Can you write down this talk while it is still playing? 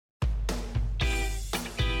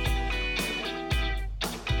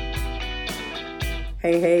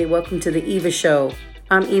Hey, welcome to the Eva Show.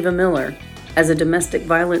 I'm Eva Miller. As a domestic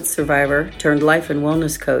violence survivor turned life and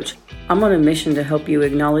wellness coach, I'm on a mission to help you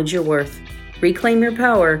acknowledge your worth, reclaim your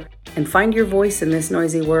power, and find your voice in this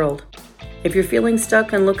noisy world. If you're feeling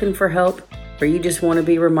stuck and looking for help, or you just want to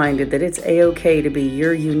be reminded that it's a-okay to be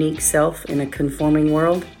your unique self in a conforming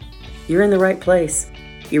world, you're in the right place.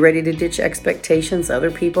 You ready to ditch expectations other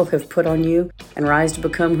people have put on you and rise to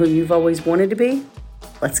become who you've always wanted to be?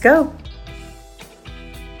 Let's go.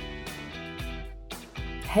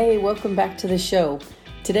 Hey, welcome back to the show.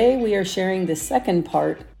 Today we are sharing the second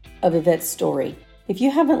part of Yvette's story. If you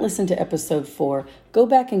haven't listened to episode 4, go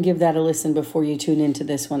back and give that a listen before you tune into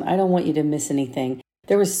this one. I don't want you to miss anything.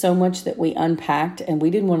 There was so much that we unpacked and we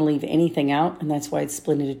didn't want to leave anything out, and that's why it's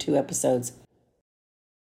split into 2 episodes.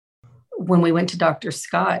 When we went to Dr.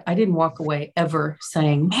 Scott, I didn't walk away ever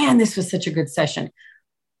saying, man, this was such a good session.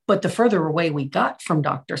 But the further away we got from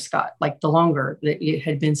Dr. Scott, like the longer that it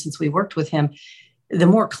had been since we worked with him, the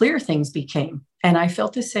more clear things became. And I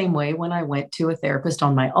felt the same way when I went to a therapist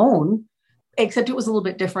on my own, except it was a little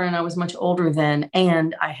bit different. I was much older then,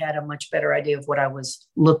 and I had a much better idea of what I was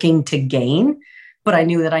looking to gain. But I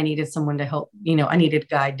knew that I needed someone to help, I needed a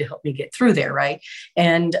guide to help me get through there, right?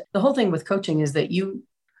 And the whole thing with coaching is that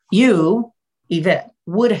you, Yvette,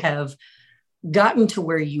 would have gotten to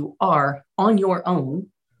where you are on your own,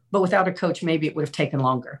 but without a coach, maybe it would have taken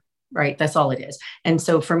longer. Right? That's all it is. And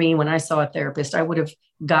so for me, when I saw a therapist, I would have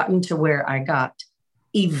gotten to where I got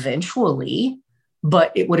eventually,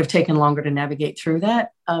 but it would have taken longer to navigate through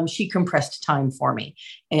that. She compressed time for me.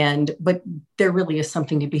 But there really is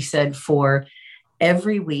something to be said for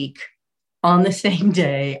every week on the same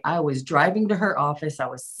day. I was driving to her office. I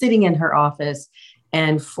was sitting in her office,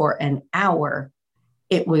 and for an hour,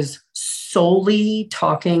 it was solely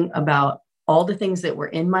talking about all the things that were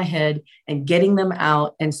in my head and getting them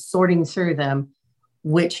out and sorting through them,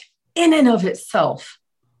 which in and of itself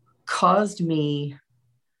caused me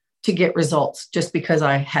to get results just because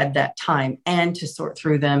I had that time and to sort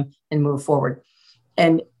through them and move forward.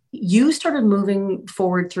 And you started moving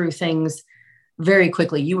forward through things very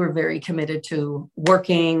quickly. You were very committed to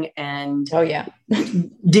working and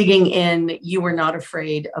digging in. You were not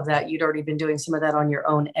afraid of that. You'd already been doing some of that on your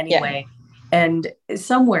own anyway. Yeah. And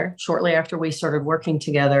somewhere shortly after we started working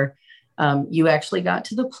together, you actually got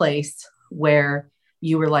to the place where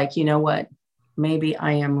you were like, you know what, maybe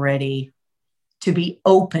I am ready to be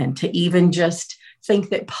open to even just think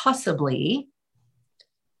that possibly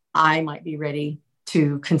I might be ready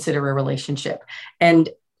to consider a relationship. And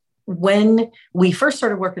when we first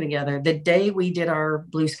started working together, the day we did our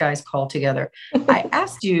Blue Skies call together, I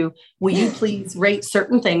asked you, will you please rate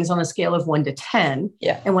certain things on a scale of 1 to 10?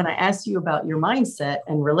 Yeah. And when I asked you about your mindset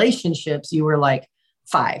and relationships, you were like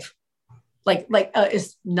 5.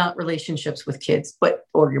 It's not relationships with kids,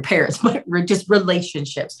 or your parents, but just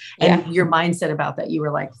relationships. And your mindset about that, you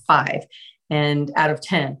were like 5 and out of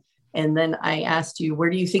 10. And then I asked you, where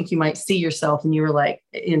do you think you might see yourself? And you were like,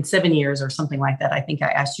 in 7 years or something like that. I think I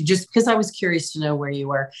asked you just because I was curious to know where you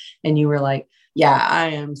were. And you were like, yeah,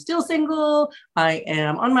 I am still single. I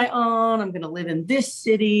am on my own. I'm going to live in this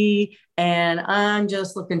city and I'm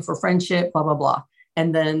just looking for friendship, blah, blah, blah.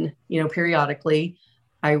 And then, periodically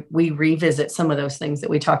we revisit some of those things that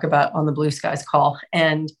we talk about on the Blue Skies call.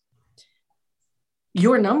 And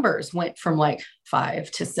your numbers went from like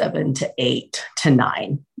 5 to 7 to 8 to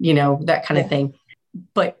 9, that kind of thing.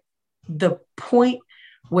 But the point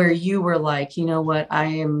where you were like, you know what, I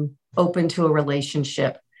am open to a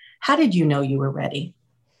relationship. How did you know you were ready?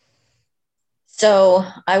 So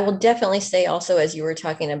I will definitely say also, as you were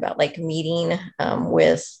talking about like meeting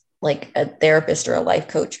with like a therapist or a life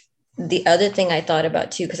coach, the other thing I thought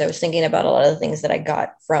about too, because I was thinking about a lot of the things that I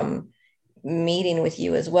got from meeting with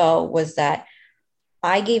you as well, was that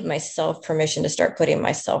I gave myself permission to start putting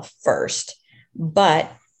myself first,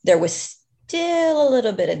 but there was still a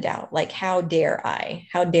little bit of doubt. Like, how dare I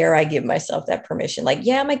give myself that permission? Like,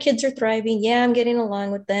 yeah, my kids are thriving. Yeah, I'm getting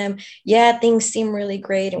along with them. Yeah, things seem really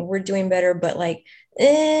great and we're doing better, but like,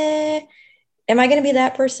 am I going to be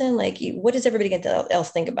that person? Like, what does everybody else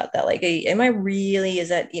think about that? Like, am I really, is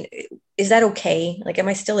that okay? Like, am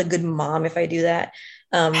I still a good mom if I do that?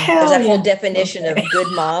 There's that whole definition of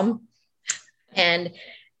good mom. And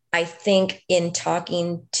I think in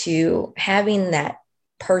talking to having that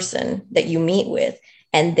person that you meet with,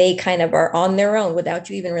 and they kind of are on their own without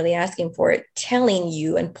you even really asking for it, telling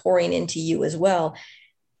you and pouring into you as well,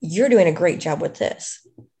 you're doing a great job with this.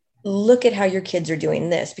 look at how your kids are doing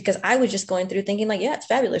this, because I was just going through thinking like, yeah, it's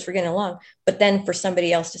fabulous, we're getting along. But then for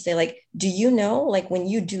somebody else to say like, do you know, like when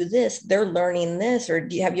you do this, they're learning this, or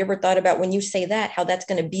have you ever thought about when you say that, how that's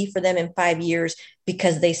going to be for them in 5 years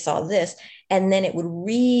because they saw this? And then it would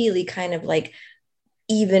really kind of like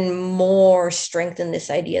even more strengthen this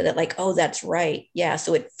idea that like, oh, that's right. Yeah.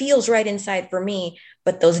 So it feels right inside for me.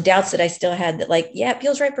 But those doubts that I still had that like, yeah, it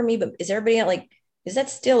feels right for me, but is everybody else like, is that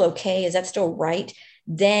still okay? Is that still right?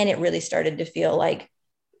 Then it really started to feel like,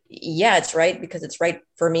 yeah, it's right because it's right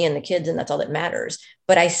for me and the kids, and that's all that matters.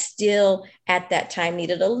 But I still at that time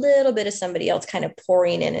needed a little bit of somebody else kind of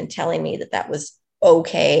pouring in and telling me that that was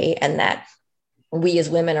okay, and that we as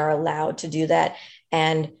women are allowed to do that,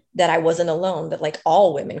 and that I wasn't alone, that like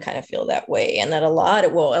all women kind of feel that way, and that a lot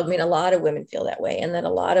of, well, I mean, a lot of women feel that way, and that a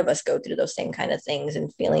lot of us go through those same kind of things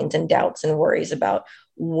and feelings and doubts and worries about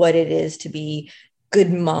what it is to be good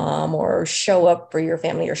mom or show up for your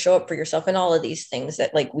family or show up for yourself, and all of these things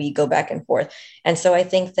that like we go back and forth. And so I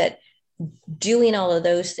think that doing all of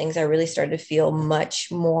those things, I really started to feel much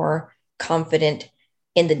more confident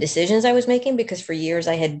in the decisions I was making, because for years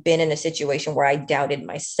I had been in a situation where I doubted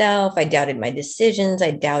myself, I doubted my decisions,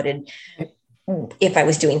 I doubted if I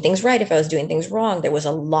was doing things right, if I was doing things wrong. There was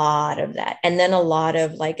a lot of that. And then a lot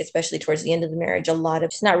of like, especially towards the end of the marriage, a lot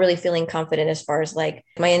of just not really feeling confident as far as like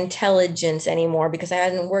my intelligence anymore, because I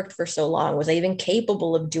hadn't worked for so long. Was I even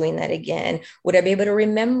capable of doing that again? Would I be able to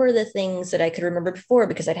remember the things that I could remember before?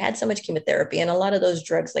 Because I'd had so much chemotherapy, and a lot of those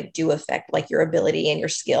drugs like do affect like your ability and your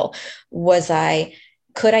skill.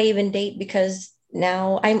 Could I even date because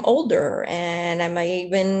now I'm older, and am I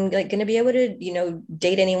even like going to be able to,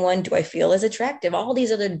 date anyone? Do I feel as attractive? All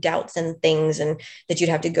these other doubts and things, and that you'd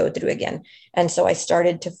have to go through again. And so I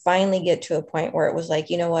started to finally get to a point where it was like,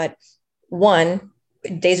 you know what? One,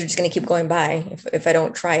 days are just going to keep going by if I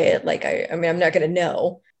don't try it. Like, I mean, I'm not going to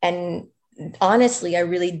know. And honestly, I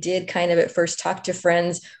really did kind of at first talk to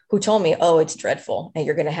friends who told me, oh, it's dreadful and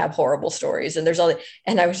you're going to have horrible stories. And there's all that.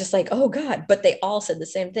 And I was just like, oh God, but they all said the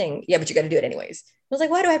same thing. Yeah, but you got to do it anyways. I was like,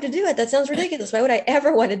 why do I have to do it? That sounds ridiculous. Why would I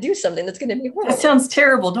ever want to do something that's going to be horrible? That sounds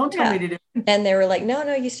terrible. Don't tell me to do it. And they were like,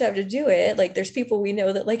 no, you still have to do it. Like there's people we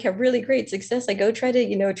know that like have really great success. Like go try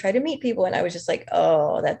to meet people. And I was just like,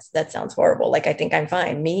 oh, that sounds horrible. Like, I think I'm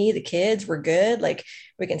fine. Me, the kids, we're good. Like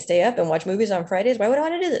we can stay up and watch movies on Fridays. Why would I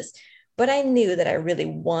want to do this? But I knew that I really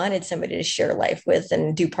wanted somebody to share life with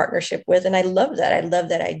and do partnership with. And I love that. I love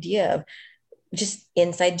that idea of just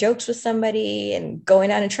inside jokes with somebody and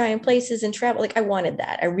going out and trying places and travel. Like I wanted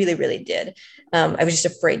that. I really, really did. I was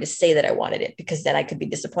just afraid to say that I wanted it, because then I could be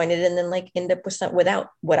disappointed and then like end up without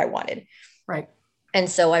what I wanted. Right. And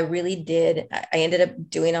so I really did. I ended up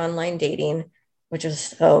doing online dating, which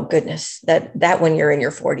was, oh goodness, that when you're in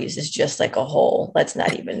your 40s is just like a whole, let's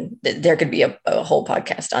not even, there could be a whole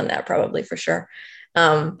podcast on that probably for sure.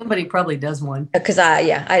 Somebody probably does one. Because I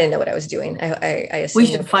didn't know what I was doing. I we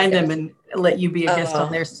should find them and let you be a guest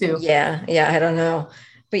on theirs too. Yeah. I don't know.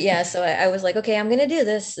 But yeah, so I was like, okay, I'm going to do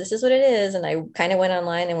this. This is what it is. And I kind of went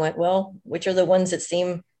online and went, well, which are the ones that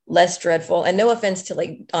seem less dreadful? And no offense to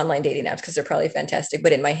like online dating apps, because they're probably fantastic.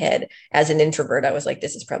 But in my head, as an introvert, I was like,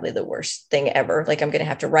 this is probably the worst thing ever. Like, I'm going to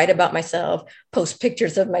have to write about myself, post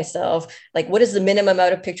pictures of myself. Like, what is the minimum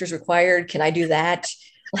amount of pictures required? Can I do that?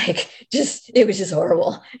 Like, it was just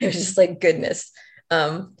horrible. It was just like, goodness.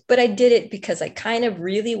 But I did it because I kind of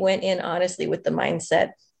really went in honestly with the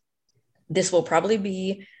mindset, this will probably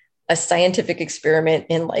be a scientific experiment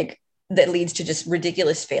in like that leads to just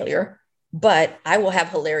ridiculous failure, but I will have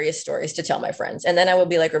hilarious stories to tell my friends. And then I will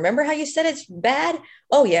be like, remember how you said it's bad?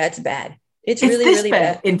 Oh yeah, it's bad. It's really, really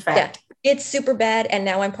bad. In fact, yeah, it's super bad. And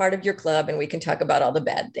now I'm part of your club and we can talk about all the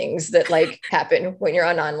bad things that like happen when you're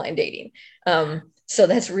on online dating. So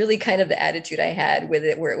that's really kind of the attitude I had with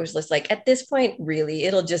it, where it was just like, at this point, really,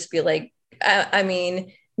 it'll just be like, I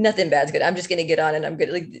mean, nothing bad's good. I'm just going to get on and I'm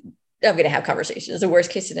going to have conversations. The worst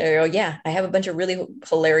case scenario, yeah, I have a bunch of really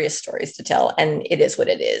hilarious stories to tell, and it is what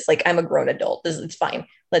it is. Like, I'm a grown adult. It's fine.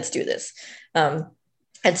 Let's do this. And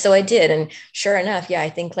so I did. And sure enough, yeah, I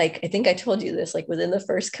think I told you this, like within the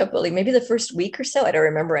first couple, like maybe the first week or so, I don't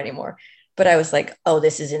remember anymore. But I was like, oh,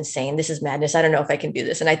 this is insane. This is madness. I don't know if I can do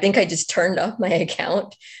this. And I think I just turned off my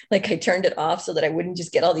account. Like I turned it off so that I wouldn't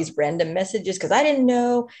just get all these random messages, because I didn't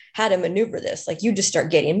know how to maneuver this. Like you just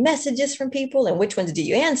start getting messages from people, and which ones do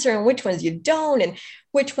you answer and which ones you don't, and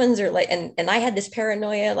which ones are like, and I had this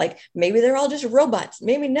paranoia, like maybe they're all just robots.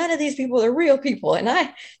 Maybe none of these people are real people. And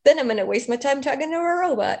I'm going to waste my time talking to a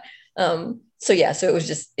robot. So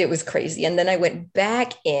it was crazy. And then I went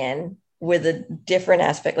back in with a different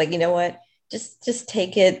aspect, like, you know what, just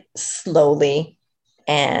take it slowly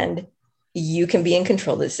and you can be in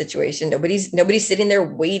control of the situation. Nobody's sitting there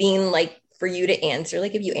waiting like for you to answer.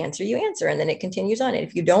 Like if you answer, and then it continues on. And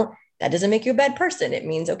if you don't, that doesn't make you a bad person. It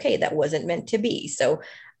means, okay, that wasn't meant to be. So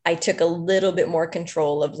I took a little bit more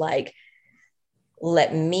control of like,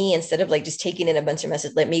 let me, instead of like just taking in a bunch of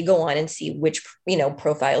messages, let me go on and see which,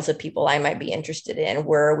 profiles of people I might be interested in.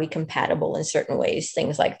 Where are we compatible in certain ways,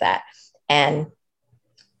 things like that. And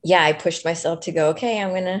yeah, I pushed myself to go, okay,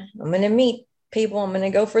 I'm going to meet people. I'm going to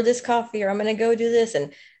go for this coffee, or I'm going to go do this.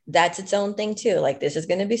 And that's its own thing too. Like, this is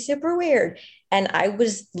going to be super weird. And I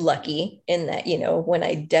was lucky in that, when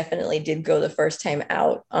I definitely did go the first time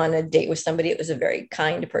out on a date with somebody, it was a very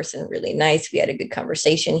kind person, really nice. We had a good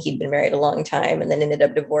conversation. He'd been married a long time and then ended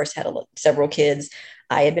up divorced, had several kids.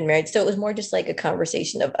 I had been married. So it was more just like a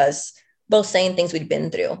conversation of us both saying things we'd been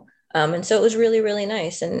through. And so it was really, really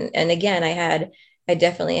nice. And again, I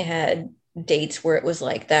definitely had dates where it was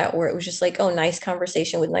like that, where it was just like, oh, nice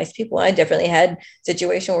conversation with nice people. I definitely had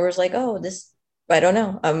situation where it was like, oh, I don't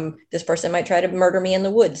know. This person might try to murder me in the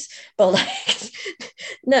woods, but like,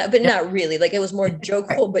 no, but not really. Like, it was more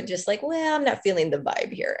jokeful, but just like, well, I'm not feeling the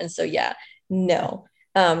vibe here. And so, yeah, no.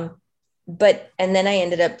 But, and then I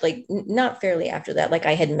ended up like, not fairly after that, like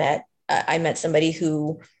I met somebody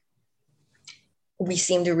who we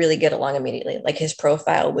seemed to really get along immediately. Like, his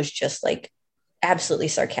profile was just like absolutely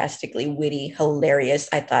sarcastically witty, hilarious.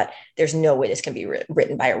 I thought, there's no way this can be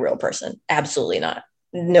written by a real person. Absolutely not.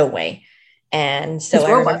 No way. And so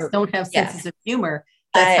robots don't have senses of humor.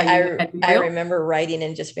 I remember writing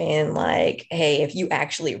and just being like, hey, if you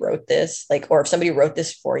actually wrote this, like, or if somebody wrote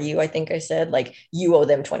this for you, I think I said, like, you owe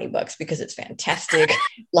them $20 because it's fantastic.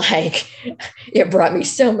 Like, it brought me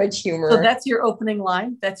so much humor. So that's your opening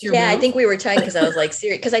line. That's your move? I think we were tight because I was like,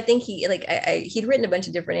 serious. Because I think he'd written a bunch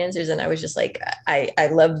of different answers, and I was just like, I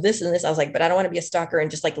love this and this. I was like, but I don't want to be a stalker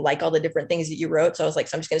and just like all the different things that you wrote. So I was like,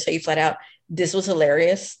 so I'm just going to tell you flat out, this was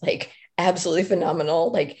hilarious. Like, absolutely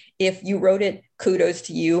phenomenal. Like, if you wrote it, kudos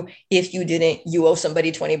to you. If you didn't, you owe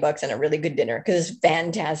somebody $20 and a really good dinner, because it's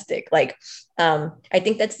fantastic. Like, I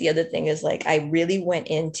think that's the other thing is, like, I really went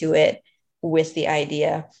into it with the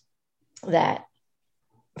idea that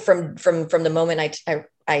from the moment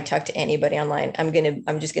I talk to anybody online,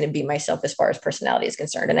 I'm just gonna be myself as far as personality is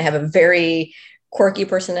concerned. And I have a very quirky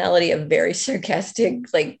personality, a very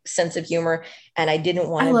sarcastic, like, sense of humor. And I didn't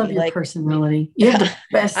want to be like personality. You have the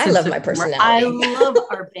best. I love my personality. I love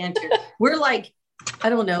our banter. We're like, I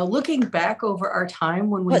don't know, looking back over our time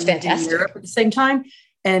when we lived in Europe at the same time,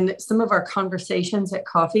 and some of our conversations at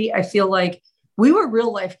coffee, I feel like we were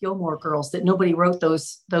real life Gilmore Girls, that nobody wrote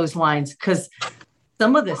those lines, because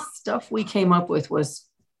some of the stuff we came up with was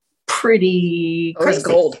pretty crazy. It was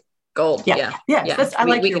gold. Yeah. I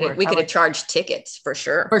like your word. We could have charged tickets for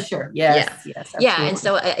sure. Yes. Yeah. And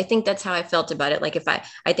so I think that's how I felt about it. Like,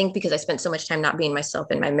 I think because I spent so much time not being myself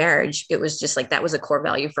in my marriage, it was just like, that was a core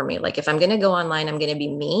value for me. Like, if I'm going to go online, I'm going to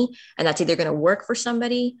be me, and that's either going to work for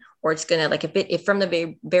somebody, or it's going to, like, if from the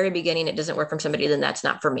very, very beginning, it doesn't work for somebody, then that's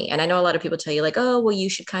not for me. And I know a lot of people tell you, like, oh, well, you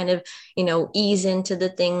should kind of, ease into the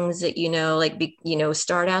things that, like,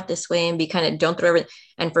 start out this way and be kind of, don't throw everything.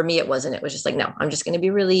 And for me, it wasn't. It was just like, no, I'm just going to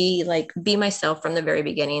be really, like, be myself from the very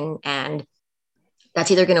beginning. And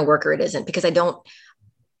that's either going to work or it isn't, because and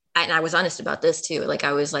I was honest about this too. Like,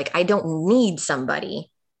 I was like, I don't need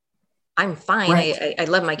somebody. I'm fine. Right. I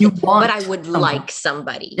love my kids, but I would like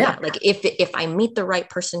somebody. Yeah. Like, if I meet the right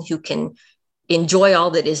person who can enjoy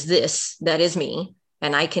all that is me,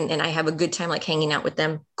 and I have a good time, like, hanging out with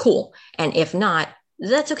them, cool. And if not,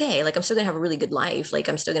 that's okay. Like, I'm still gonna have a really good life. Like,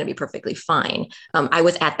 I'm still gonna be perfectly fine. I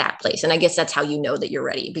was at that place. And I guess that's how you know that you're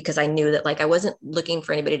ready, because I knew that, like, I wasn't looking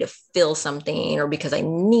for anybody to fill something or because I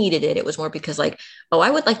needed it. It was more because, like, oh,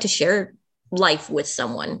 I would like to share life with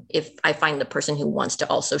someone if I find the person who wants to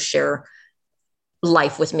also share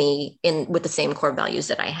life with me with the same core values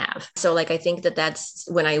that I have. So, like, I think that's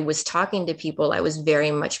when I was talking to people, I was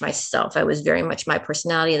very much myself. I was very much my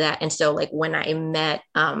personality, and so, like, when I met,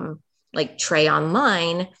 like, Trey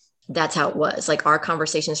online, that's how it was. Like, our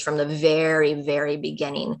conversations from the very, very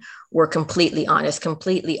beginning were completely honest,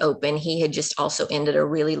 completely open. He had just also ended a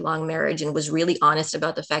really long marriage and was really honest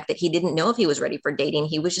about the fact that he didn't know if he was ready for dating.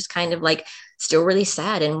 He was just kind of, like, still really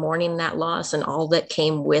sad and mourning that loss and all that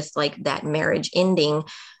came with, like, that marriage ending.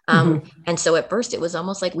 And so at first it was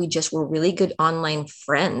almost like we just were really good online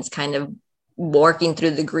friends, kind of working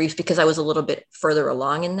through the grief, because I was a little bit further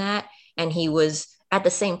along in that. And he was at the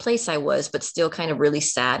same place I was, but still kind of really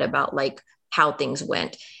sad about, like, how things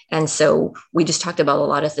went. And so we just talked about a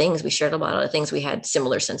lot of things. We shared about a lot of things. We had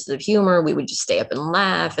similar senses of humor. We would just stay up and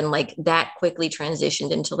laugh. And like that quickly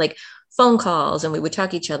transitioned into like phone calls, and we would talk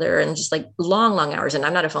to each other and just like long, long hours. And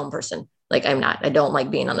I'm not a phone person. Like I don't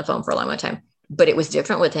like being on the phone for a long time, but it was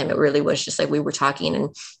different with him. It really was just like we were talking,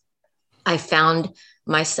 and I found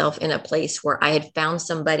myself in a place where I had found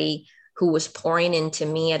somebody who was pouring into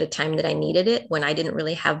me at a time that I needed it, when I didn't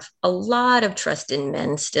really have a lot of trust in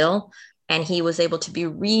men still. And he was able to be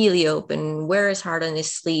really open, wear his heart on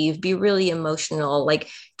his sleeve, be really emotional, like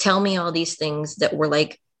tell me all these things that were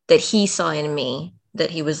like, that he saw in me, that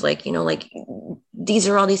he was like, you know, like, these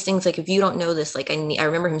are all these things. Like, if you don't know this, like, I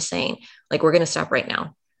remember him saying, like, we're going to stop right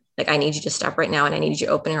now. Like, I need you to stop right now. And I need you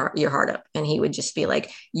to open your heart up. And he would just be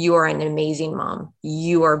like, you are an amazing mom.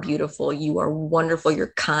 You are beautiful. You are wonderful.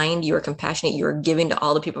 You're kind. You are compassionate. You are giving to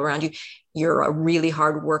all the people around you. You're a really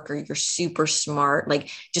hard worker. You're super smart.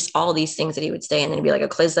 Like, just all these things that he would say. And then he'd be like, I'll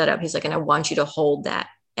close that up. He's like, and I want you to hold that.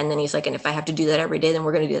 And then he's like, and if I have to do that every day, then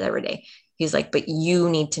we're going to do that every day. He's like, but you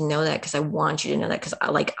need to know that, because I want you to know that, because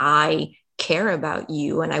I care about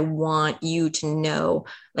you, and I want you to know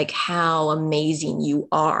like how amazing you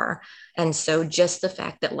are. And so just the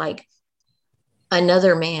fact that like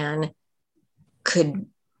another man could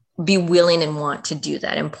be willing and want to do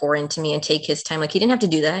that and pour into me and take his time. Like, he didn't have to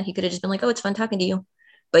do that. He could have just been like, oh, it's fun talking to you.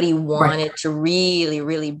 But he wanted to really,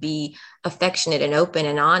 really be affectionate and open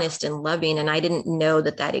and honest and loving. And I didn't know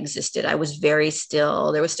that that existed. I was very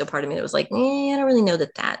still. There was still part of me that was like, I don't really know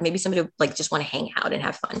that. Maybe somebody would like just want to hang out and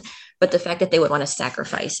have fun. But the fact that they would want to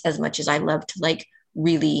sacrifice as much as I love to like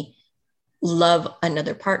really love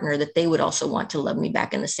another partner, that they would also want to love me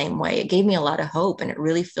back in the same way. It gave me a lot of hope, and it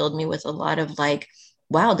really filled me with a lot of like,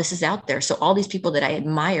 wow, this is out there. So all these people that I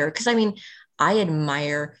admire, because I mean, I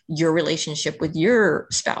admire your relationship with your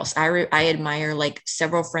spouse. I admire like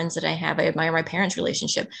several friends that I have. I admire my parents'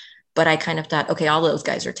 relationship, but I kind of thought, okay, all those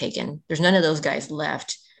guys are taken. There's none of those guys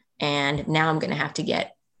left. And now I'm going to have to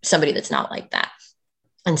get somebody that's not like that.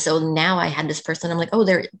 And so now I had this person, I'm like, oh,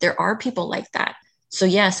 there are people like that. So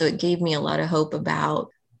yeah, so it gave me a lot of hope about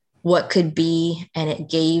what could be. And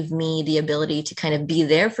it gave me the ability to kind of be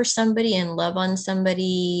there for somebody and love on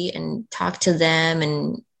somebody and talk to them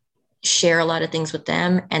and share a lot of things with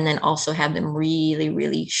them, and then also have them really,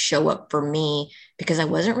 really show up for me, because I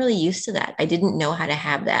wasn't really used to that. I didn't know how to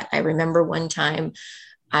have that. I remember one time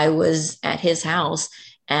I was at his house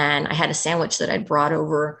and I had a sandwich that I'd brought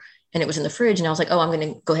over, and it was in the fridge, and I was like, oh, I'm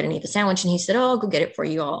going to go ahead and eat the sandwich. And he said, oh, I'll go get it for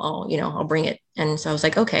you. I'll bring it. And so I was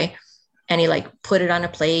like, okay. And he like put it on a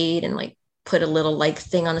plate and like put a little like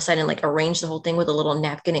thing on the side and like arranged the whole thing with a little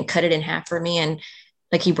napkin and cut it in half for me. And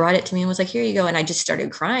like, he brought it to me and was like, here you go. And I just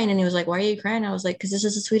started crying. And he was like, why are you crying? I was like, because this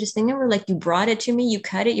is the sweetest thing ever. Like, you brought it to me, you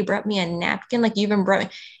cut it, you brought me a napkin, like you even brought me.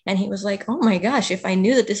 And he was like, oh my gosh, if I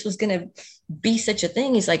knew that this was going to be such a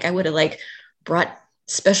thing, he's like, I would have like brought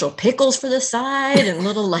special pickles for the side and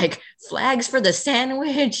little like flags for the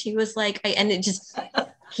sandwich. He was like,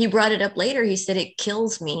 he brought it up later. He said, it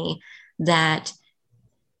kills me that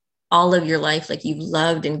all of your life, like, you've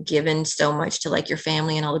loved and given so much to like your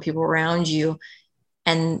family and all the people around you.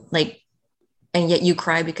 And yet you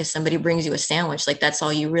cry because somebody brings you a sandwich. Like, that's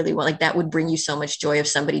all you really want. Like, that would bring you so much joy of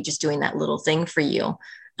somebody just doing that little thing for you.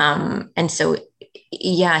 And so,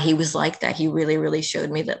 yeah, he was like that. He really, really showed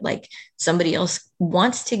me that like somebody else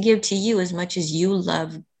wants to give to you as much as you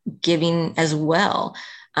love giving as well.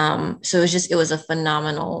 So it was a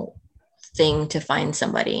phenomenal thing to find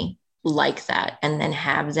somebody like that, and then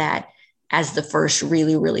have that as the first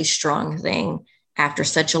really, really strong thing after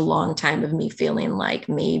such a long time of me feeling like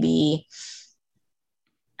maybe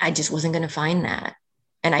I just wasn't going to find that.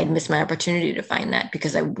 And I'd missed my opportunity to find that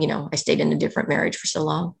because I stayed in a different marriage for so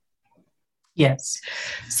long. Yes.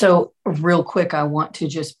 So real quick, I want to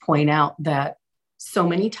just point out that so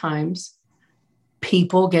many times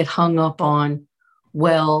people get hung up on,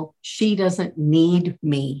 well, she doesn't need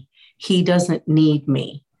me. He doesn't need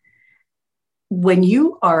me. When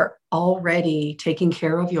you are already taking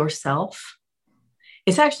care of yourself,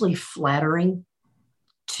 it's actually flattering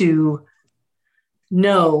to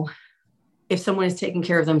know if someone is taking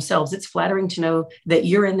care of themselves. It's flattering to know that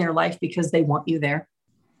you're in their life because they want you there.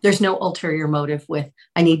 There's no ulterior motive with,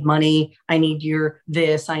 I need money, I need your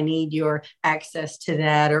this, I need your access to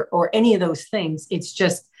that, or any of those things. It's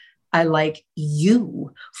just, I like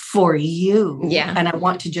you for you. Yeah. And I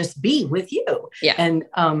want to just be with you. Yeah. And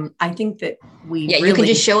I think that you can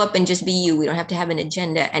just show up and just be you. We don't have to have an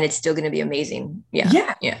agenda, and it's still going to be amazing.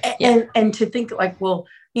 Yeah. And to think like, well,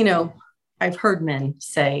 I've heard men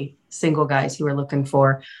say, single guys who are looking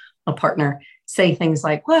for a partner, say things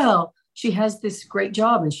like, well, she has this great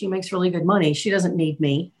job and she makes really good money. She doesn't need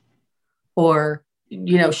me. Or,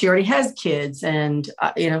 she already has kids and,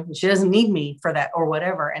 she doesn't need me for that or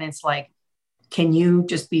whatever. And it's like, can you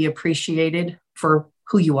just be appreciated for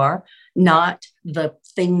who you are, not the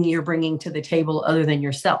thing you're bringing to the table other than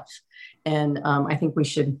yourself? And I think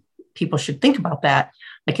people should think about that.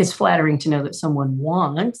 Like, it's flattering to know that someone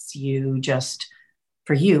wants you just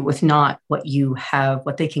for you with not what you have,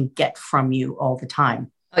 what they can get from you all the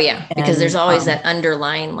time. Oh yeah. Because there's always that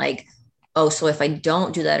underlying, like, oh, so if I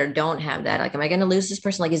don't do that or don't have that, like, am I going to lose this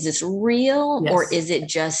person? Like, is this real or is it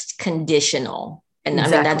just conditional? And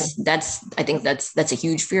exactly. I mean, I think that's a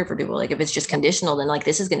huge fear for people. Like, if it's just conditional, then like,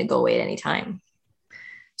 this is going to go away at any time.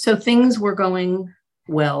 So things were going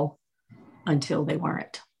well until they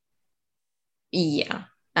weren't. Yeah.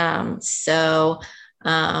 So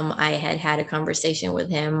I had a conversation with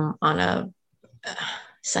him on a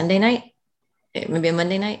Sunday night, maybe a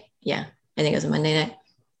Monday night. Yeah, I think it was a Monday night.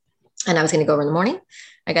 And I was going to go over in the morning.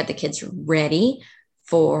 I got the kids ready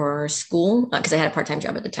for school because I had a part-time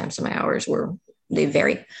job at the time. So my hours they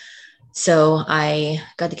vary. So I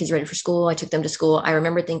got the kids ready for school. I took them to school. I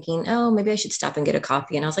remember thinking, oh, maybe I should stop and get a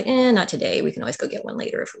coffee. And I was like, not today. We can always go get one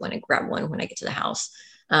later if we want to grab one when I get to the house.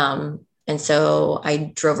 And so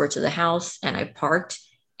I drove her to the house and I parked.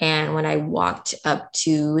 And when I walked up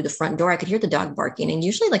to the front door, I could hear the dog barking. And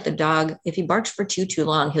usually, like, the dog, if he barks for too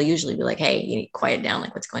long, he'll usually be like, hey, you need to quiet down,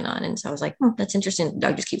 like, what's going on? And so I was like, that's interesting. The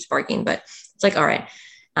dog just keeps barking, but it's like, all right.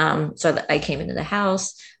 So I came into the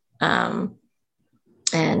house and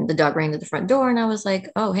the dog ran to the front door and I was like,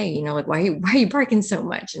 oh, hey, like, why are you barking so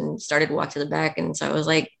much? And started to walk to the back. And so I was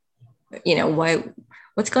like,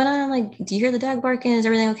 what's going on? Like, do you hear the dog barking? Is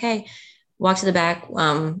everything okay? Walked to the back,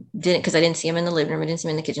 because I didn't see him in the living room. I didn't see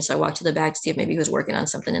him in the kitchen. So I walked to the back to see if maybe he was working on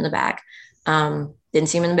something in the back. Didn't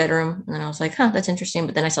see him in the bedroom. And then I was like, that's interesting.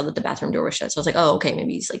 But then I saw that the bathroom door was shut. So I was like, oh, okay,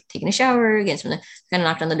 maybe he's like taking a shower, getting something. Kind of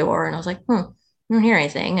knocked on the door. And I was like, I don't hear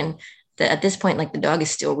anything. And at this point, like, the dog is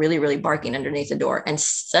still really, really barking underneath the door. And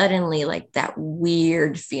suddenly, like, that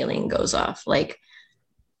weird feeling goes off. Like,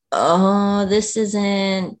 oh, this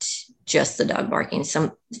isn't just the dog barking.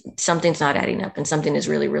 Something's not adding up and something is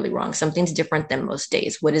really, really wrong. Something's different than most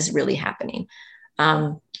days. What is really happening?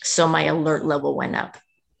 So my alert level went up.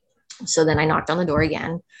 So then I knocked on the door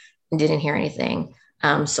again and didn't hear anything.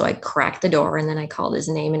 So I cracked the door and then I called his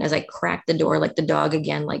name. And as I cracked the door, like, the dog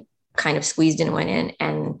again, like, kind of squeezed and went in.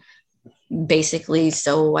 And basically,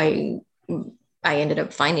 so I ended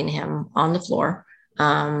up finding him on the floor.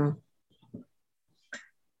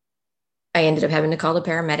 I ended up having to call the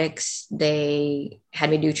paramedics. They had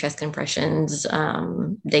me do chest compressions.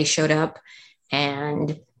 They showed up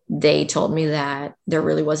and they told me that there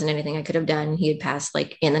really wasn't anything I could have done. He had passed,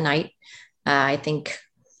 like, in the night. I think,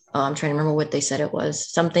 I'm trying to remember what they said it was.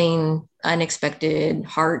 Something unexpected,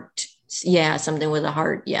 heart. Yeah, something with a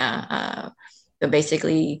heart. Yeah. But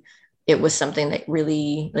basically, it was something that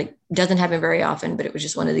really, like, doesn't happen very often, but it was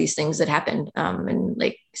just one of these things that happened. And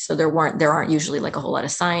like, so there aren't usually like a whole lot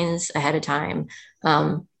of signs ahead of time.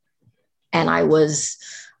 And I was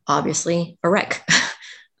obviously a wreck.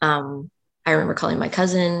 I remember calling my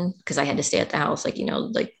cousin because I had to stay at the house. Like,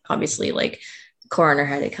 like, obviously, like, coroner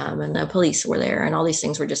had to come and the police were there and all these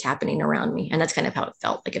things were just happening around me. And that's kind of how it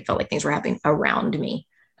felt. Like, it felt like things were happening around me.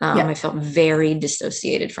 I felt very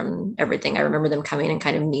dissociated from everything. I remember them coming and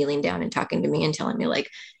kind of kneeling down and talking to me and telling me, like,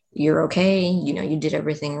 you're okay. You did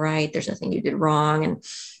everything right. There's nothing you did wrong. And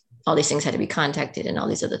all these things had to be contacted and all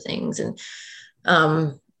these other things. And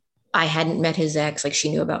I hadn't met his ex. Like, she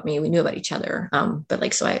knew about me. We knew about each other. But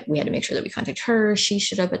like, so we had to make sure that we contact her. She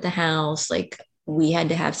showed up at the house. Like, we had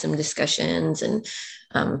to have some discussions and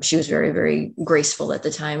she was very, very graceful at the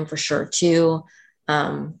time for sure too.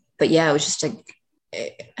 But yeah, it was just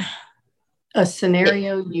a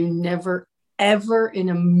scenario you never, ever in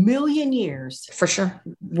a million years for sure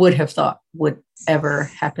would have thought would ever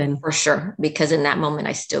happen. For sure. Because in that moment,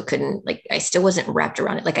 I still couldn't, like, I still wasn't wrapped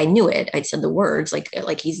around it. Like, I knew it. I'd said the words,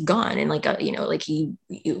 like he's gone. And like,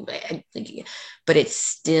 but it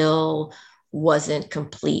still wasn't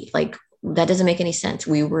complete. Like, that doesn't make any sense.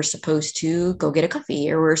 We were supposed to go get a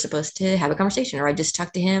coffee, or we're supposed to have a conversation, or I just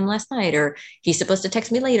talked to him last night, or he's supposed to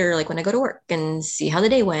text me later, like when I go to work, and see how the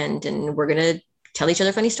day went. And we're going to tell each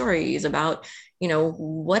other funny stories about,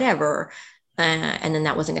 whatever. And then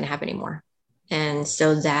that wasn't going to happen anymore. And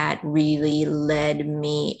so that really led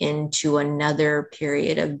me into another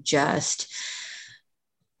period of just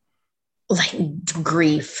like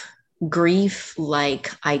grief,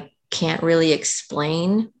 like I can't really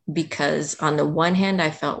explain, because on the one hand, I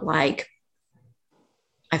feel like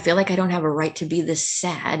I don't have a right to be this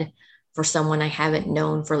sad. for someone I haven't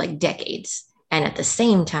known for like decades. And at the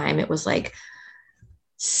same time, it was like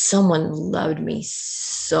someone loved me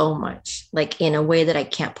so much, like in a way that I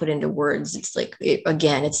can't put into words. It's like,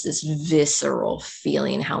 again, it's this visceral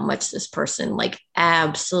feeling how much this person like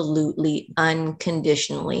absolutely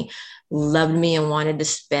unconditionally loved me and wanted to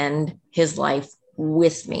spend his life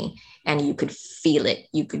with me. And you could feel it.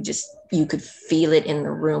 You could feel it in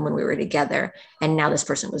the room when we were together. And now this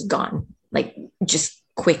person was gone, like just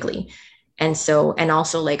quickly. And so, and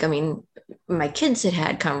also like, I mean, my kids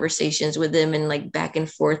had conversations with him and like back and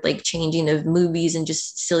forth, like changing of movies and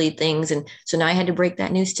just silly things. And so now I had to break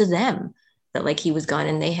that news to them that like he was gone,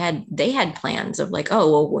 and they had plans of like,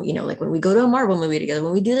 oh, well, you know, like when we go to a Marvel movie together,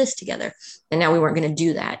 when we do this together, and now we weren't going to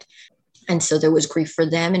do that. And so there was grief for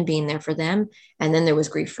them and being there for them. And then there was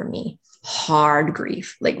grief for me, hard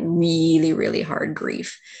grief, like really, really hard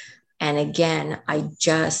grief. And again,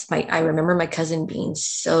 I remember my cousin being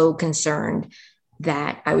so concerned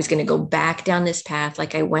that I was going to go back down this path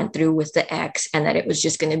like I went through with the ex, and that it was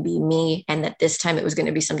just going to be me, and that this time it was going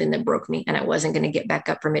to be something that broke me and I wasn't going to get back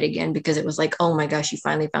up from it again, because it was like, oh my gosh, you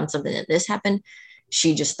finally found something that this happened.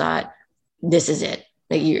 She just thought, this is it.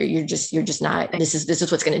 Like you're just not, this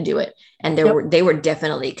is what's going to do it. And they were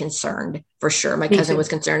definitely concerned for sure. My cousin was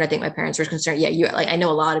concerned. I think my parents were concerned. Yeah. I know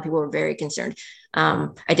a lot of people were very concerned. I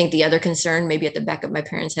think the other concern maybe at the back of my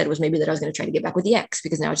parents' head was maybe that I was going to try to get back with the ex,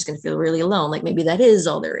 because now I'm just going to feel really alone. Like maybe that is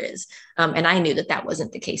all there is. And I knew that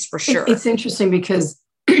wasn't the case for sure. It's interesting because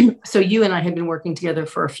so you and I had been working together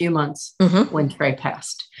for a few months when Trey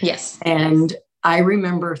passed. Yes. And I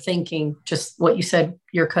remember thinking just what you said,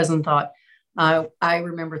 your cousin thought. I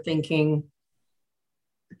remember thinking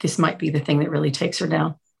this might be the thing that really takes her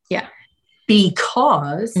down. Yeah.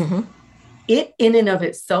 Because it in and of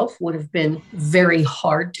itself would have been very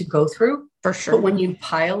hard to go through. For sure. But when you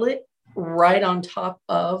pile it right on top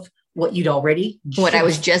of what you'd already. What I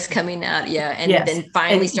was just coming out. Yeah. And then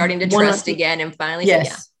finally starting to trust again. And finally.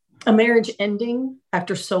 Yes. Yeah. A marriage ending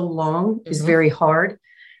after so long is very hard.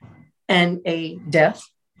 And a death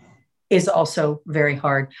is also very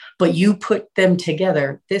hard, but you put them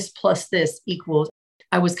together. This plus this equals,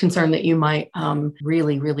 I was concerned that you might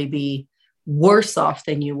really, really be worse off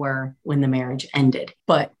than you were when the marriage ended.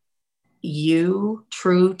 But you,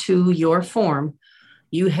 true to your form,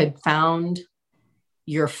 you had found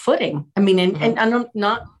your footing. I mean, and I'm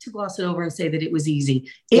not to gloss it over and say that it was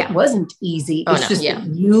easy. It wasn't easy. It's just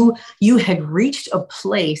that you had reached a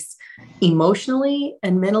place emotionally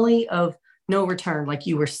and mentally of no return. Like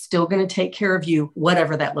you were still going to take care of you,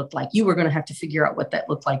 whatever that looked like. You were going to have to figure out what that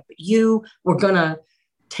looked like, but you were going to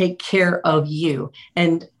take care of you.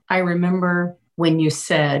 And I remember when you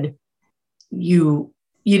said you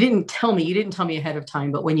didn't tell me ahead of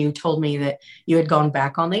time, but when you told me that you had gone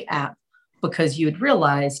back on the app because you had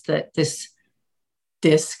realized that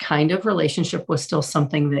this kind of relationship was still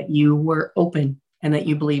something that you were open and that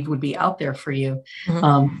you believed would be out there for you.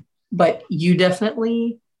 But you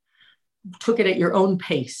definitely took it at your own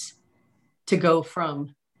pace to go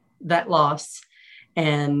from that loss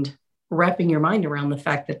and wrapping your mind around the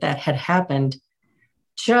fact that had happened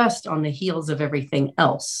just on the heels of everything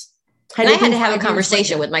else. And I had to have a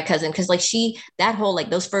conversation with my cousin because like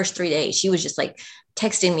those first 3 days, she was just like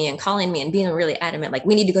texting me and calling me and being really adamant, like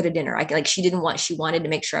we need to go to dinner. She wanted to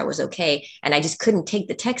make sure I was okay. And I just couldn't take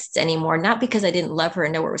the texts anymore. Not because I didn't love her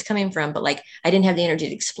and know where it was coming from, but like, I didn't have the energy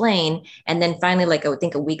to explain. And then finally, like I would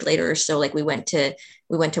think a week later or so, like we went to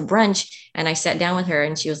brunch and I sat down with her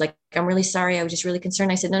and she was like, I'm really sorry. I was just really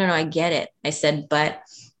concerned. I said, no, I get it. I said, but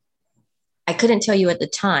I couldn't tell you at the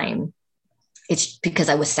time. It's because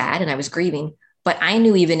I was sad and I was grieving, but I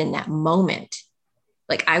knew even in that moment,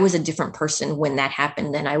 like I was a different person when that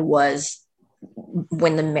happened than I was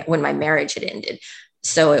when my marriage had ended.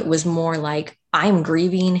 So it was more like I'm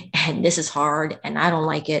grieving and this is hard and I don't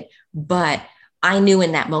like it, but I knew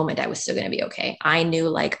in that moment I was still going to be okay. I knew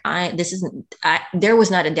like there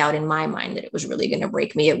was not a doubt in my mind that it was really going to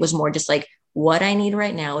break me. It was more just like what I need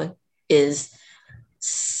right now is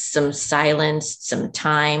some silence, some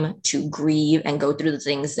time to grieve and go through the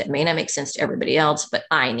things that may not make sense to everybody else, but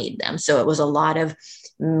I need them. So it was a lot of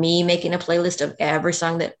me making a playlist of every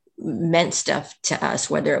song that meant stuff to us,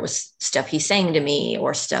 whether it was stuff he sang to me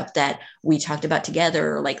or stuff that we talked about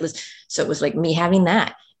together. So it was like me having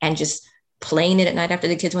that and just playing it at night after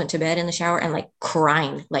the kids went to bed in the shower and like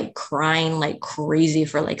crying like crazy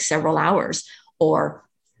for like several hours, or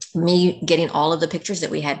me getting all of the pictures that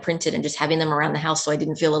we had printed and just having them around the house. So I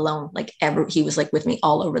didn't feel alone. He was like with me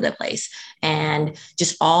all over the place, and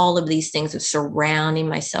just all of these things of surrounding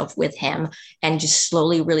myself with him and just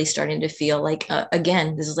slowly really starting to feel like,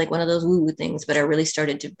 again, this is like one of those woo-woo things, but I really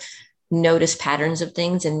started to notice patterns of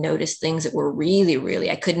things and notice things that were really,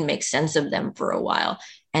 really, I couldn't make sense of them for a while.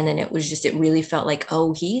 And then it was just, it really felt like,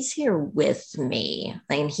 oh, he's here with me.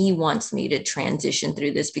 And he wants me to transition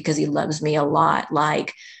through this because he loves me a lot.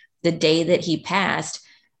 Like the day that he passed,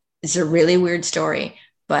 it's a really weird story.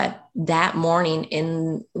 But that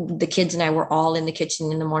morning, the kids and I were all in the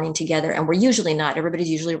kitchen in the morning together, and we're usually not. Everybody's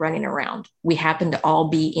usually running around. We happened to all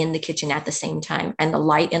be in the kitchen at the same time, and the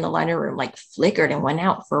light in the liner room like flickered and went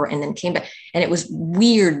out and then came back. And it was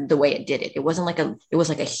weird the way it did it. It wasn't like it was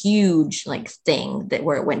like a huge like thing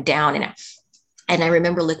where it went down and I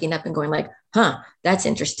remember looking up and going like, huh, that's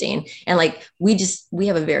interesting. And like we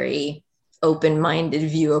have a very open-minded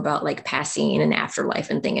view about like passing and afterlife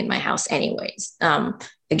and thing in my house anyways.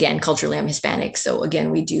 Again, culturally I'm Hispanic, so again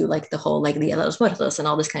we do like the whole like Dia de los Muertos and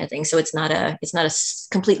all this kind of thing, so it's not a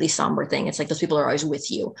completely somber thing. It's like those people are always with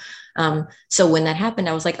you. So when that happened,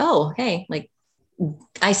 I was like, oh hey, like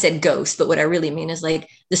I said ghost, but what I really mean is like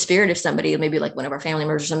the spirit of somebody, maybe like one of our family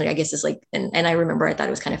members or somebody, I guess is like, and I remember I thought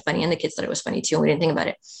it was kind of funny, and the kids thought it was funny too, and we didn't think about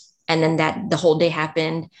it. And then the whole day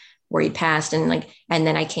happened where he passed. And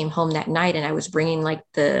then I came home that night and I was bringing like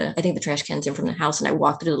I think the trash cans in from the house, and I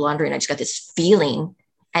walked through the laundry and I just got this feeling.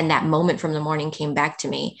 And that moment from the morning came back to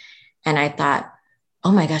me. And I thought,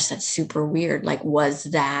 oh my gosh, that's super weird. Like, was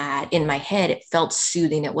that in my head? It felt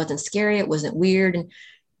soothing. It wasn't scary. It wasn't weird. And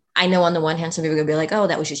I know on the one hand, some people are gonna be like, oh,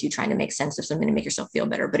 that was just you trying to make sense of something to make yourself feel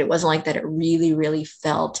better. But it wasn't like that. It really, really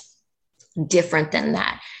felt different than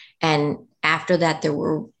that. And after that, there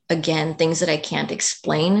were, again, things that I can't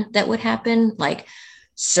explain that would happen, like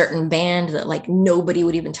certain band that like nobody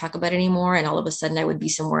would even talk about anymore. And all of a sudden I would be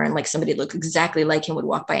somewhere and like somebody looked exactly like him would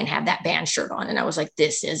walk by and have that band shirt on. And I was like,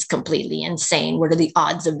 this is completely insane. What are the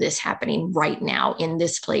odds of this happening right now in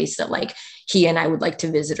this place that like he and I would like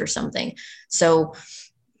to visit or something? So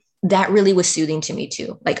that really was soothing to me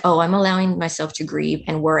too. Like, oh, I'm allowing myself to grieve,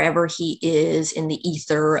 and wherever he is in the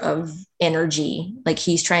ether of energy, like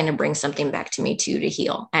he's trying to bring something back to me too, to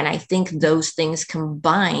heal. And I think those things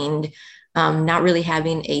combined, not really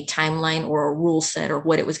having a timeline or a rule set or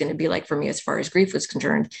what it was going to be like for me as far as grief was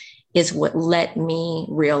concerned, is what let me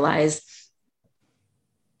realize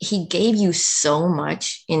he gave you so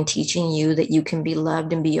much in teaching you that you can be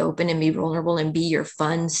loved and be open and be vulnerable and be your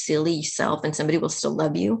fun, silly self, and somebody will still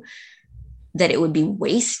love you, that it would be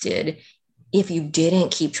wasted if you didn't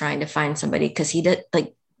keep trying to find somebody, because he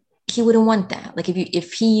wouldn't want that. Like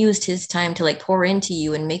if he used his time to like pour into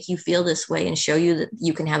you and make you feel this way and show you that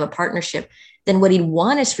you can have a partnership, then what he'd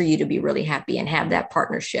want is for you to be really happy and have that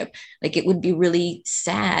partnership. Like it would be really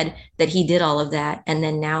sad that he did all of that. And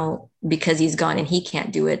then now, because he's gone and he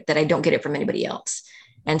can't do it, that I don't get it from anybody else.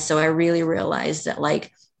 And so I really realized that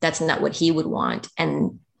like, that's not what he would want.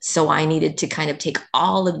 And so I needed to kind of take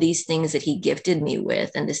all of these things that he gifted me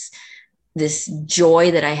with, and this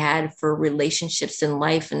joy that I had for relationships in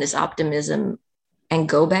life and this optimism, and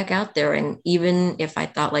go back out there. And even if I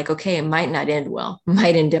thought like, okay, it might not end well,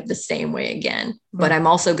 might end up the same way again, but I'm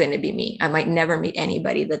also going to be me. I might never meet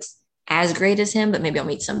anybody that's as great as him, but maybe I'll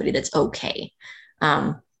meet somebody that's okay.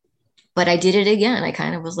 But I did it again. I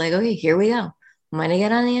kind of was like, okay, here we go. I'm going to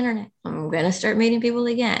get on the internet. I'm going to start meeting people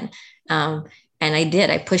again. And I did.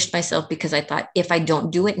 I pushed myself because I thought if I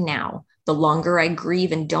don't do it now, the longer I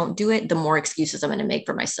grieve and don't do it, the more excuses I'm going to make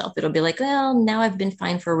for myself. It'll be like, well, now I've been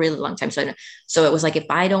fine for a really long time. So it was like, if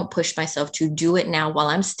I don't push myself to do it now while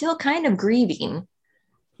I'm still kind of grieving,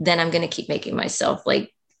 then I'm going to keep making myself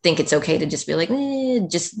like think it's okay to just be like,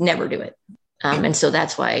 just never do it. And so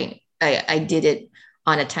that's why I did it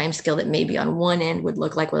on a time scale that maybe on one end would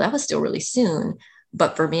look like, well, that was still really soon.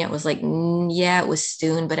 But for me, it was like, yeah, it was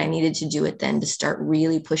soon, but I needed to do it then to start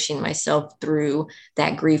really pushing myself through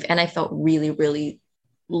that grief. And I felt really, really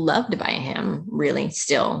loved by him, really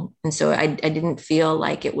still. And so I didn't feel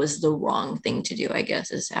like it was the wrong thing to do, I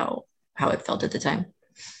guess, is how it felt at the time.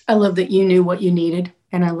 I love that you knew what you needed.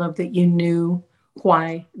 And I love that you knew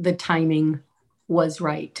why the timing was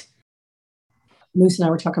right. Moose and I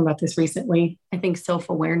were talking about this recently. I think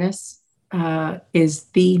self-awareness is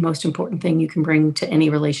the most important thing you can bring to any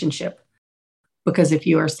relationship. Because if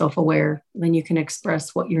you are self-aware, then you can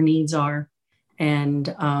express what your needs are. And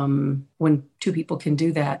when two people can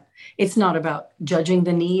do that, it's not about judging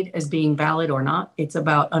the need as being valid or not. It's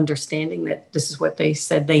about understanding that this is what they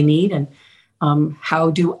said they need. And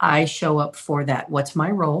how do I show up for that? What's my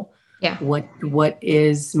role? Yeah. What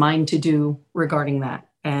is mine to do regarding that?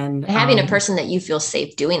 And having a person that you feel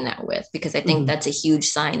safe doing that with, because I think mm-hmm. that's a huge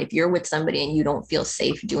sign. If you're with somebody and you don't feel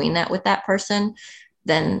safe doing that with that person,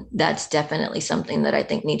 then that's definitely something that I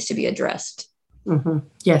think needs to be addressed. Mm-hmm.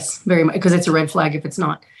 Yes, very much, because it's a red flag if it's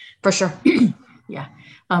not. For sure. Yeah.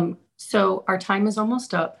 So our time is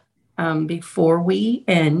almost up. Before we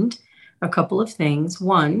end, a couple of things.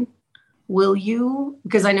 One, will you,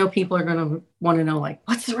 because I know people are going to want to know, like,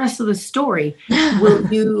 what's the rest of the story?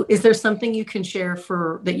 Is there something you can share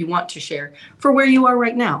that you want to share for where you are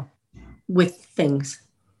right now with things?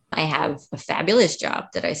 I have a fabulous job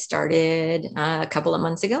that I started a couple of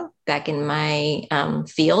months ago back in my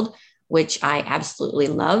field, which I absolutely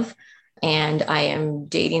love. And I am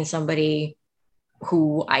dating somebody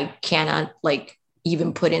who I cannot like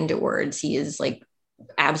even put into words. He is like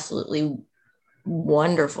absolutely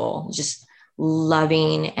wonderful, just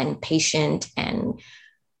loving and patient and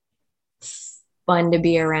fun to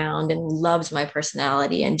be around and loves my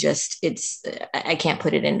personality. And just, I can't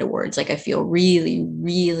put it into words. Like I feel really,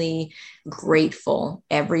 really grateful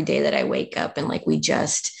every day that I wake up, and like we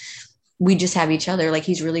just have each other. Like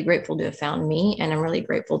he's really grateful to have found me, and I'm really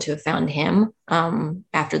grateful to have found him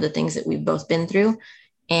after the things that we've both been through.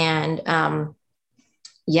 And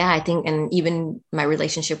yeah, I think, and even my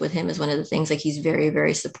relationship with him is one of the things. Like he's very,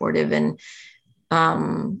 very supportive and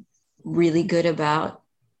really good about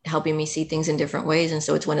helping me see things in different ways. And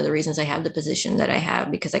so it's one of the reasons I have the position that I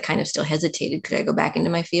have, because I kind of still hesitated, could I go back into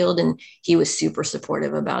my field? And he was super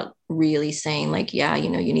supportive about really saying like, yeah,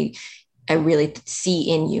 I really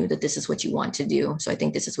see in you that this is what you want to do. So I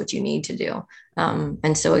think this is what you need to do.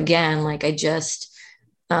 And so again, like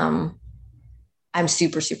I'm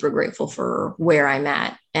super, super grateful for where I'm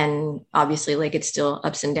at. And obviously like it's still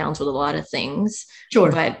ups and downs with a lot of things.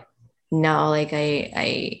 Sure. But no, like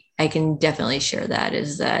I can definitely share that,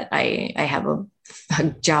 is that I have a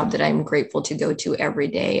job that I'm grateful to go to every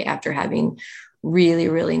day after having really,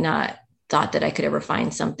 really not thought that I could ever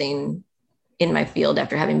find something in my field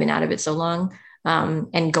after having been out of it so long,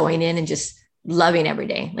 and going in and just loving every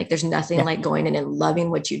day. Like there's nothing like going in and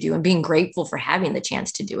loving what you do and being grateful for having the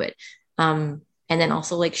chance to do it. And then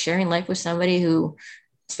also like sharing life with somebody who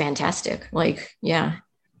is fantastic. Like, yeah.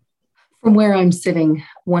 From where I'm sitting,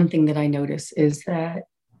 one thing that I notice is that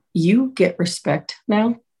you get respect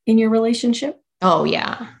now in your relationship. Oh,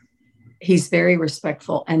 yeah. He's very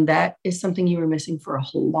respectful. And that is something you were missing for a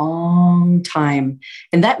long time.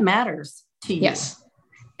 And that matters to you. Yes.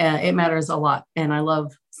 It matters a lot. And I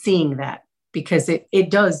love seeing that, because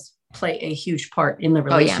it does play a huge part in the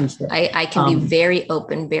relationship. Oh, yeah. I can be very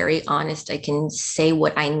open, very honest. I can say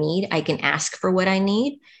what I need. I can ask for what I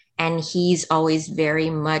need. And he's always very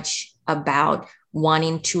much about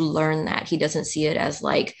wanting to learn that. He doesn't see it as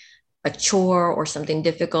like a chore or something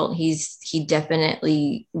difficult. He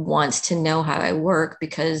definitely wants to know how I work,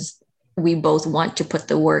 because we both want to put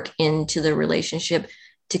the work into the relationship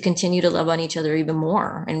to continue to love on each other even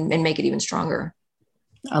more and make it even stronger.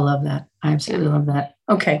 I love that. I absolutely love that.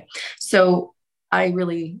 Okay. So I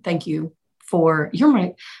really thank you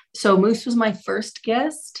so Moose was my first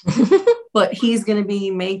guest, but he's going to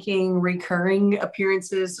be making recurring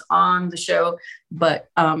appearances on the show. But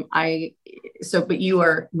but you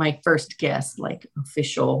are my first guest, like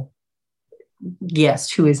official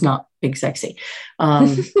guest who is not big sexy.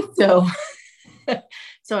 So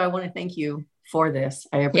I want to thank you for this.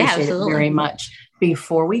 I appreciate it very much.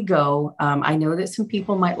 Before we go, I know that some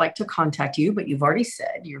people might like to contact you, but you've already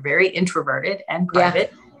said you're very introverted and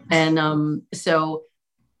private. Yeah. And so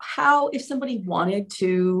if somebody wanted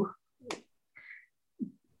to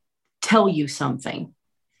tell you something,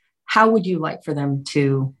 what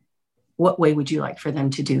way would you like for them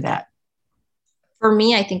to do that? For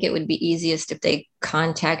me, I think it would be easiest if they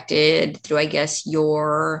contacted through, I guess,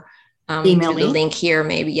 your email the link here,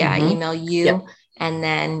 maybe. Yeah. Mm-hmm. Email you. Yep. And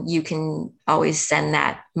then you can always send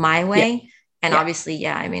that my way. Yep. And obviously,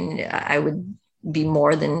 yeah, I mean, I would be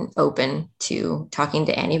more than open to talking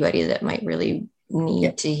to anybody that might really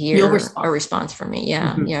need to hear a response from me.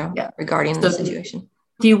 Yeah. Mm-hmm. Yeah. Regarding the situation.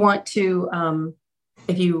 Do you want to,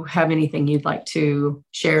 if you have anything you'd like to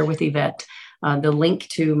share with Yvette, the link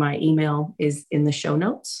to my email is in the show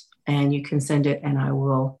notes, and you can send it, and I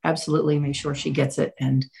will absolutely make sure she gets it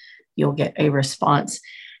and you'll get a response.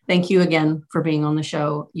 Thank you again for being on the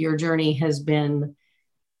show. Your journey has been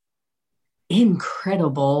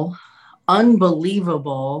incredible,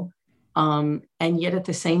 unbelievable, and yet at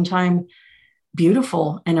the same time,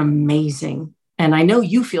 beautiful and amazing. And I know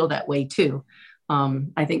you feel that way too.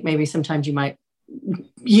 I think maybe sometimes you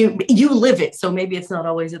live it. So maybe it's not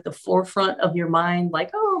always at the forefront of your mind, like,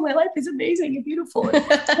 oh, my life is amazing and beautiful and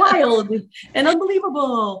wild and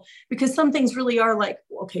unbelievable. Because some things really are like,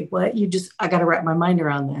 okay, what? I got to wrap my mind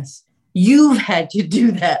around this. You've had to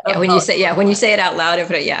do that. Yeah, when you say it out loud,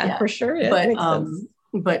 for sure. Yeah,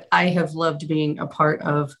 but I have loved being a part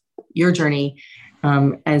of your journey,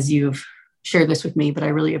 as you've share this with me, but I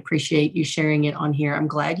really appreciate you sharing it on here. I'm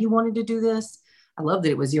glad you wanted to do this. I love that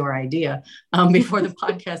it was your idea. Before the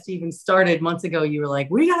podcast even started months ago, you were like,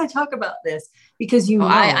 we got to talk about this because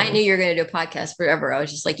I knew you were going to do a podcast forever. I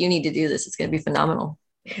was just like, you need to do this. It's going to be phenomenal.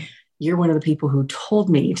 You're one of the people who told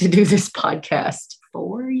me to do this podcast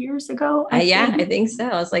 4 years ago. I think so.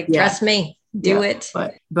 I was like, trust me, do it.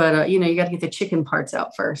 But you got to get the chicken parts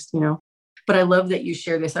out first, But I love that you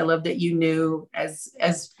share this. I love that you knew as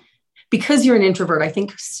because you're an introvert, I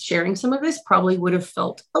think sharing some of this probably would have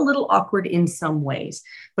felt a little awkward in some ways.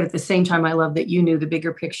 But at the same time, I love that you knew the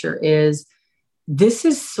bigger picture is this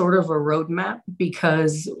is sort of a roadmap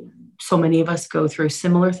because so many of us go through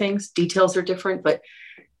similar things. Details are different, but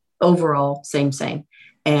overall, same.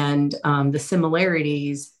 And the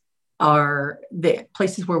similarities are the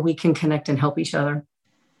places where we can connect and help each other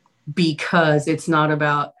because it's not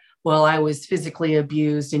about, well, I was physically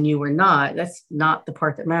abused and you were not. That's not the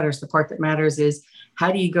part that matters. The part that matters is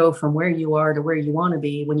how do you go from where you are to where you want to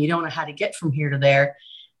be when you don't know how to get from here to there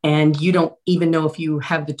and you don't even know if you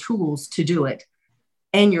have the tools to do it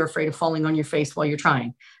and you're afraid of falling on your face while you're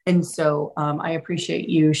trying. And so I appreciate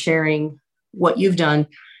you sharing what you've done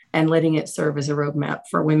and letting it serve as a roadmap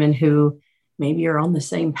for women who maybe are on the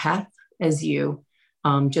same path as you,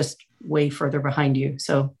 just way further behind you.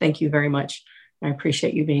 So thank you very much. I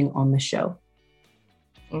appreciate you being on the show.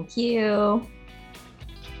 Thank you.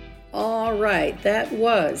 All right. That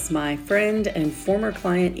was my friend and former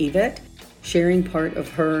client, Yvette, sharing part of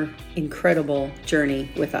her incredible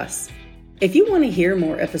journey with us. If you want to hear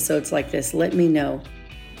more episodes like this, let me know.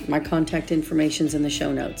 My contact information's in the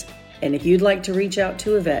show notes. And if you'd like to reach out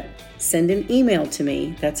to Yvette, send an email to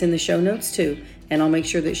me. That's in the show notes too. And I'll make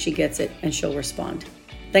sure that she gets it and she'll respond.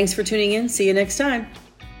 Thanks for tuning in. See you next time.